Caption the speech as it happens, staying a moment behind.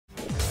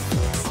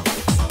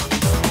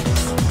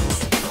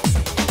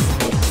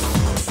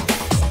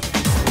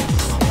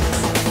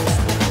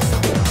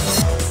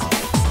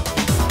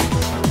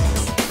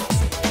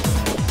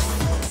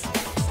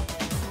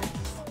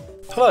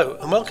Hello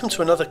and welcome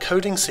to another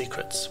Coding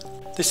Secrets.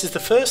 This is the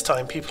first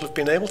time people have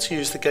been able to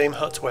use the Game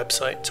Hut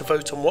website to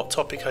vote on what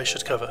topic I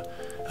should cover,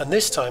 and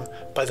this time,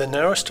 by the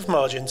narrowest of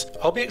margins,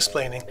 I'll be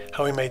explaining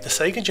how we made the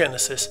Sega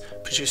Genesis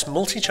produce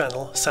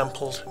multi-channel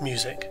sampled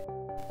music.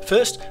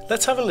 First,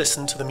 let's have a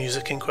listen to the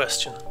music in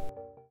question.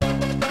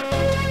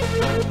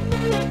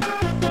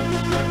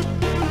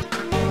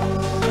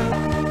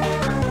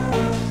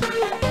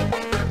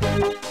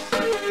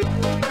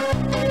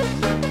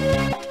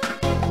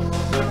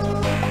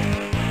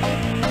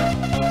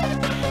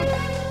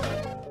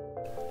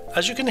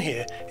 As you can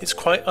hear, it's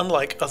quite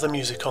unlike other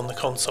music on the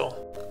console.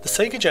 The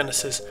Sega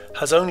Genesis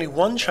has only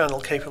one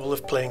channel capable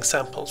of playing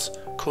samples,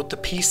 called the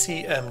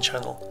PCM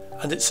channel,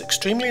 and it's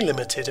extremely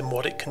limited in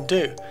what it can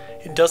do.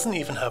 It doesn't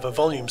even have a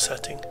volume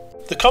setting.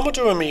 The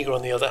Commodore Amiga,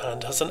 on the other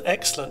hand, has an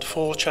excellent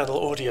 4-channel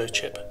audio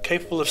chip,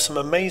 capable of some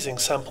amazing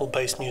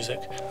sample-based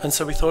music, and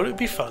so we thought it would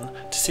be fun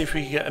to see if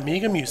we could get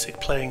Amiga music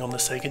playing on the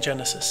Sega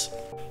Genesis.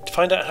 To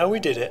find out how we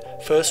did it,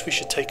 first we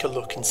should take a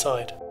look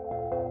inside.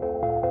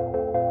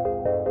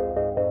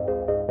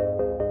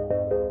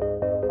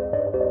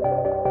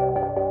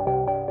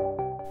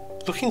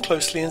 Looking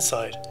closely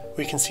inside,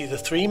 we can see the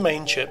three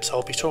main chips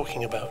I'll be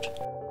talking about.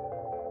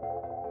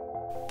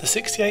 The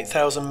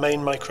 68000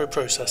 main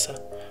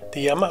microprocessor,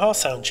 the Yamaha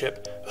sound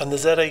chip, and the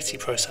Z80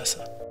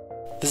 processor.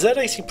 The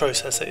Z80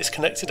 processor is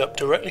connected up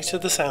directly to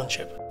the sound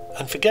chip,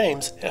 and for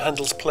games it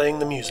handles playing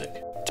the music.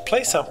 To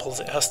play samples,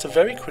 it has to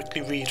very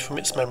quickly read from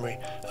its memory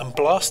and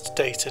blast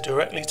data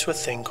directly to a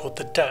thing called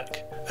the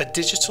DAC, a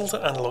digital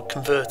to analog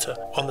converter,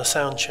 on the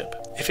sound chip.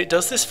 If it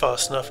does this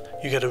fast enough,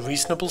 you get a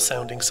reasonable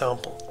sounding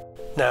sample.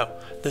 Now,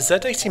 the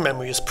Z80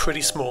 memory is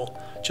pretty small,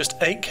 just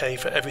 8K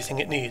for everything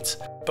it needs,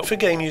 but if a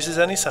game uses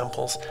any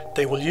samples,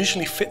 they will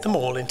usually fit them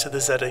all into the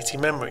Z80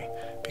 memory,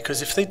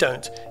 because if they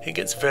don't, it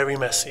gets very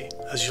messy,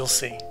 as you'll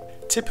see.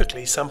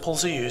 Typically,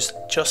 samples are used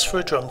just for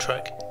a drum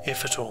track,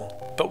 if at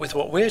all, but with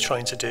what we're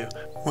trying to do,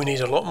 we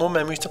need a lot more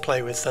memory to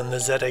play with than the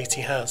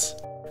Z80 has.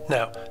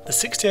 Now, the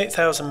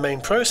 68000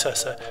 main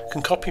processor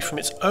can copy from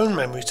its own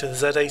memory to the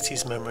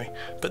Z80's memory,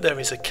 but there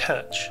is a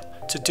catch.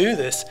 To do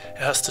this, it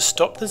has to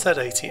stop the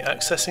Z80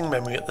 accessing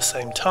memory at the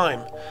same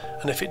time,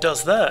 and if it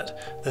does that,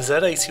 the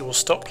Z80 will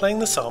stop playing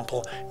the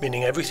sample,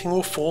 meaning everything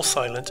will fall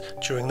silent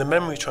during the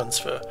memory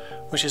transfer,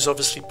 which is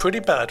obviously pretty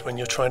bad when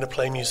you're trying to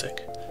play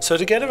music. So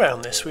to get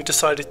around this, we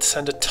decided to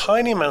send a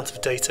tiny amount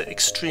of data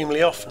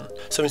extremely often,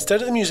 so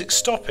instead of the music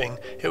stopping,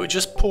 it would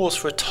just pause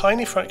for a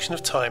tiny fraction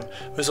of time,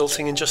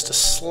 resulting in just a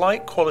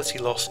slight quality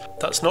loss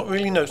that's not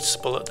really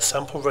noticeable at the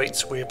sample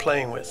rates we are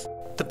playing with.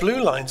 The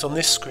blue lines on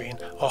this screen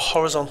are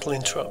horizontal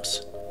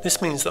interrupts.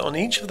 This means that on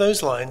each of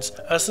those lines,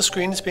 as the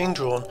screen is being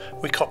drawn,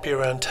 we copy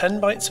around 10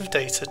 bytes of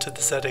data to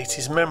the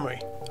Z80's memory.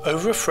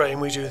 Over a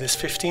frame we do this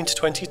 15 to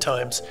 20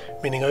 times,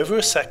 meaning over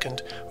a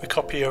second we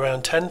copy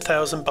around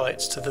 10,000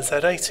 bytes to the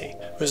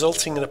Z80,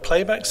 resulting in a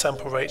playback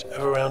sample rate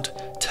of around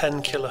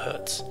 10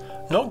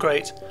 kHz. Not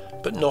great,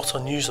 but not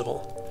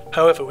unusable.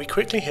 However, we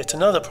quickly hit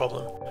another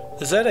problem.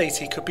 The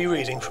Z80 could be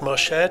reading from our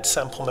shared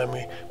sample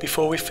memory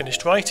before we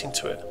finished writing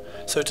to it.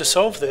 So to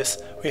solve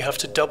this, we have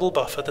to double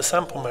buffer the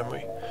sample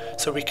memory,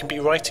 so we can be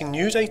writing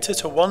new data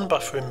to one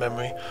buffer in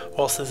memory,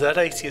 whilst the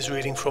Z80 is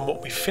reading from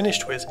what we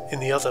finished with in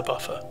the other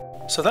buffer.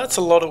 So that's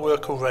a lot of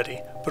work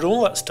already, but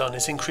all that's done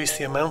is increase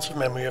the amount of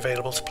memory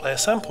available to play a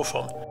sample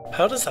from.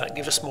 How does that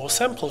give us more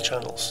sample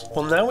channels?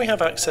 Well, now we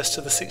have access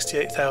to the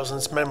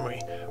 68000's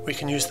memory, we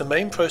can use the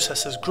main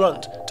processor's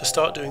grunt to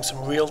start doing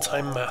some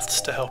real-time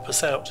maths to help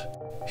us out.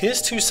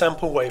 Here's two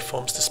sample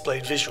waveforms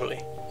displayed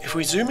visually. If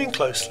we zoom in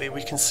closely,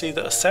 we can see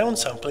that a sound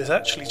sample is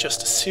actually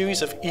just a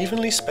series of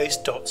evenly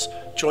spaced dots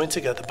joined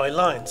together by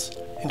lines.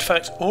 In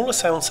fact, all a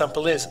sound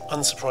sample is,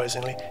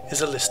 unsurprisingly,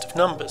 is a list of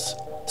numbers.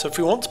 So if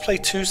we want to play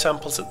two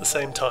samples at the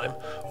same time,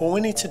 all we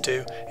need to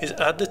do is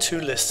add the two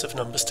lists of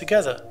numbers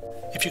together.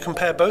 If you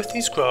compare both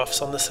these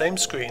graphs on the same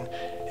screen,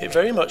 it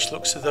very much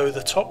looks as though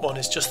the top one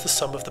is just the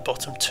sum of the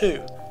bottom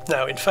two.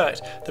 Now, in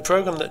fact, the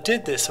program that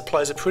did this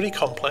applies a pretty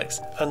complex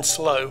and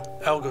slow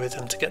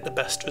algorithm to get the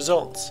best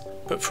results.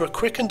 But for a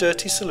quick and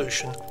dirty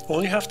solution,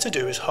 all you have to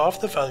do is halve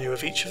the value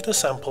of each of the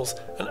samples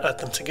and add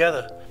them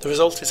together. The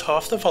result is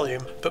half the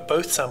volume, but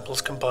both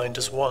samples combined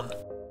as one.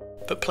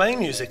 But playing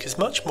music is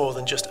much more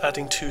than just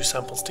adding two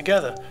samples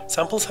together.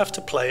 Samples have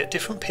to play at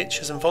different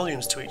pitches and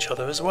volumes to each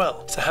other as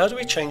well. So how do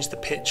we change the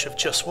pitch of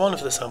just one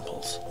of the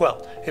samples?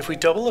 Well, if we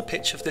double the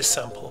pitch of this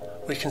sample,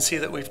 we can see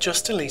that we've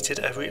just deleted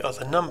every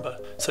other number.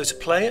 So to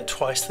play at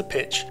twice the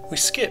pitch, we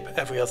skip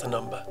every other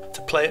number.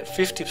 To play at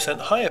 50%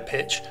 higher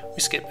pitch, we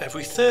skip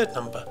every third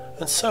number,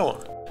 and so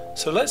on.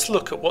 So let's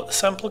look at what the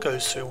sample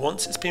goes through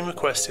once it's been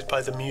requested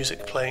by the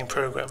music playing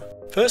program.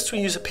 First, we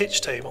use a pitch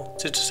table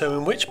to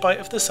determine which byte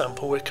of the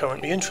sample we're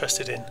currently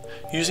interested in,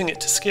 using it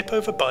to skip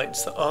over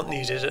bytes that aren't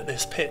needed at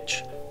this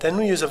pitch. Then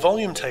we use a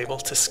volume table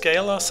to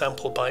scale our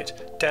sample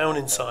byte down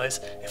in size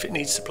if it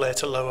needs to play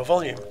at a lower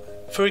volume.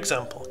 For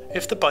example,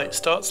 if the byte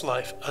starts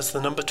life as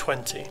the number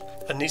 20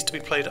 and needs to be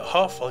played at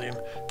half volume,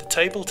 the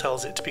table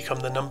tells it to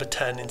become the number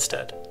 10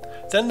 instead.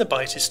 Then the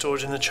byte is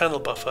stored in the channel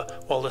buffer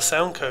while the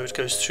sound code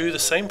goes through the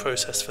same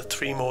process for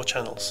 3 more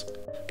channels.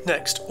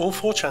 Next, all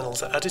 4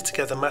 channels are added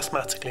together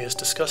mathematically as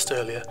discussed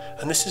earlier,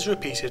 and this is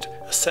repeated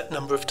a set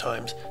number of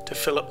times to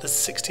fill up the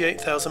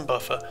 68,000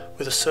 buffer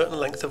with a certain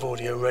length of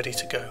audio ready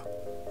to go.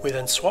 We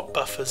then swap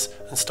buffers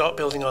and start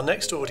building our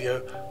next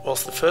audio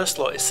whilst the first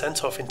lot is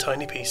sent off in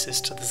tiny pieces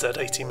to the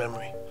Z80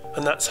 memory.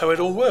 And that's how it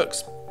all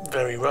works,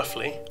 very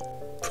roughly.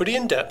 Pretty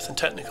in-depth and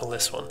technical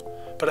this one,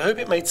 but I hope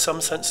it made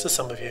some sense to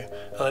some of you,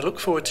 and I look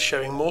forward to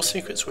sharing more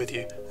secrets with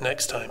you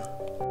next time.